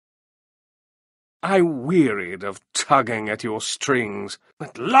I wearied of tugging at your strings.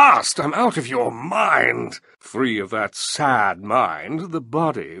 At last I'm out of your mind. Free of that sad mind, the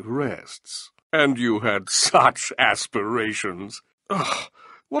body rests. And you had such aspirations. Ugh,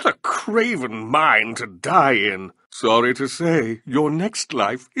 what a craven mind to die in. Sorry to say, your next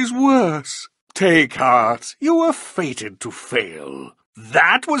life is worse. Take heart, you were fated to fail.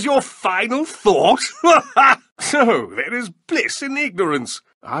 That was your final thought? So there is bliss in ignorance.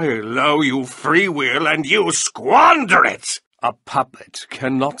 I allow you free will, and you squander it. A puppet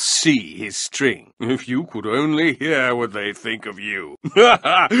cannot see his string. If you could only hear what they think of you.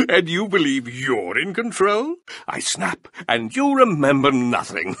 And you believe you're in control? I snap, and you remember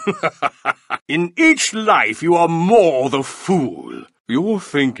nothing. In each life you are more the fool. You're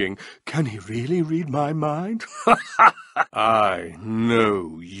thinking, can he really read my mind? I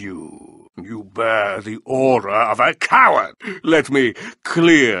know you. You bear the aura of a coward. Let me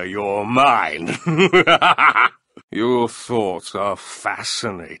clear your mind. Your thoughts are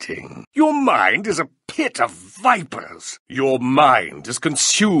fascinating. Your mind is a pit of vipers. Your mind is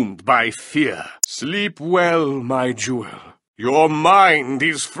consumed by fear. Sleep well, my jewel. Your mind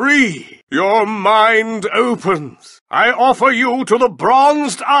is free. Your mind opens. I offer you to the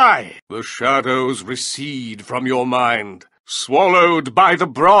bronzed eye. The shadows recede from your mind. Swallowed by the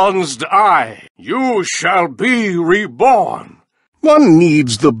bronzed eye, you shall be reborn. One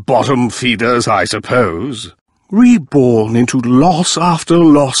needs the bottom feeders, I suppose. Reborn into loss after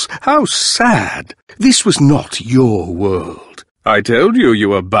loss. How sad. This was not your world. I told you you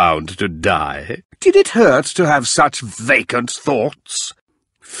were bound to die. Did it hurt to have such vacant thoughts?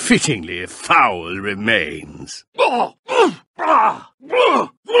 Fittingly foul remains.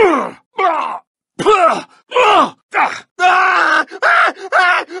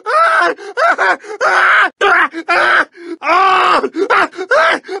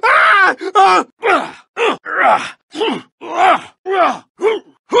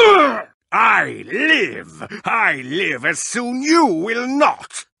 I live as soon you will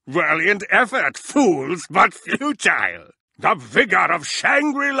not. Valiant effort, fools, but futile. The vigor of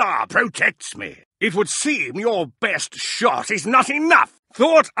Shangri-La protects me. It would seem your best shot is not enough.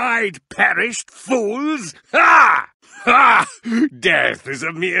 Thought I'd perished, fools? Ha! Ha! Death is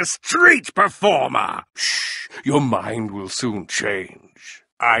a mere street performer. Shh! Your mind will soon change.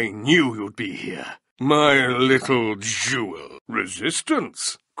 I knew you'd be here. My little jewel.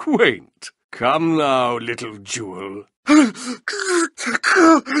 Resistance? Quaint. Come now, little jewel.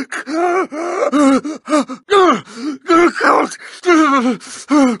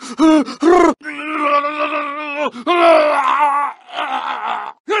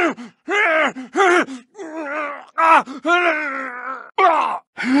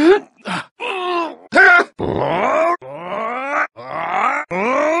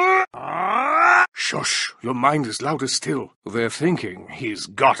 Shush! Your mind is louder still. They're thinking he's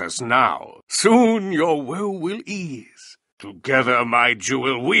got us now. Soon your woe will ease. Together, my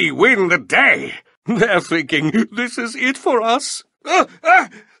jewel, we win the day. They're thinking this is it for us. Get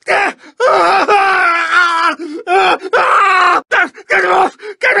off!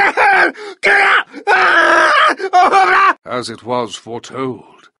 Get out! Get out! As it was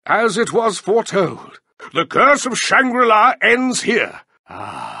foretold. As it was foretold. The curse of Shangri-La ends here.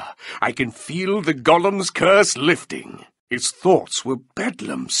 Ah, I can feel the golem's curse lifting. His thoughts were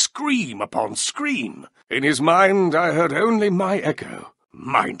bedlam, scream upon scream. In his mind I heard only my echo.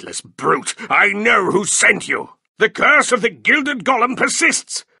 Mindless brute, I know who sent you. The curse of the gilded golem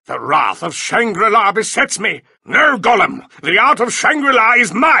persists. The wrath of Shangri-La besets me. No, golem, the art of Shangri-La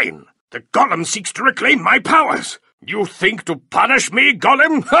is mine. The golem seeks to reclaim my powers. You think to punish me,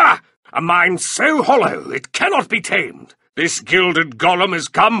 golem? Ha! A mind so hollow it cannot be tamed. This gilded golem has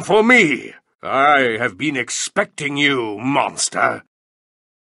come for me. I have been expecting you, monster.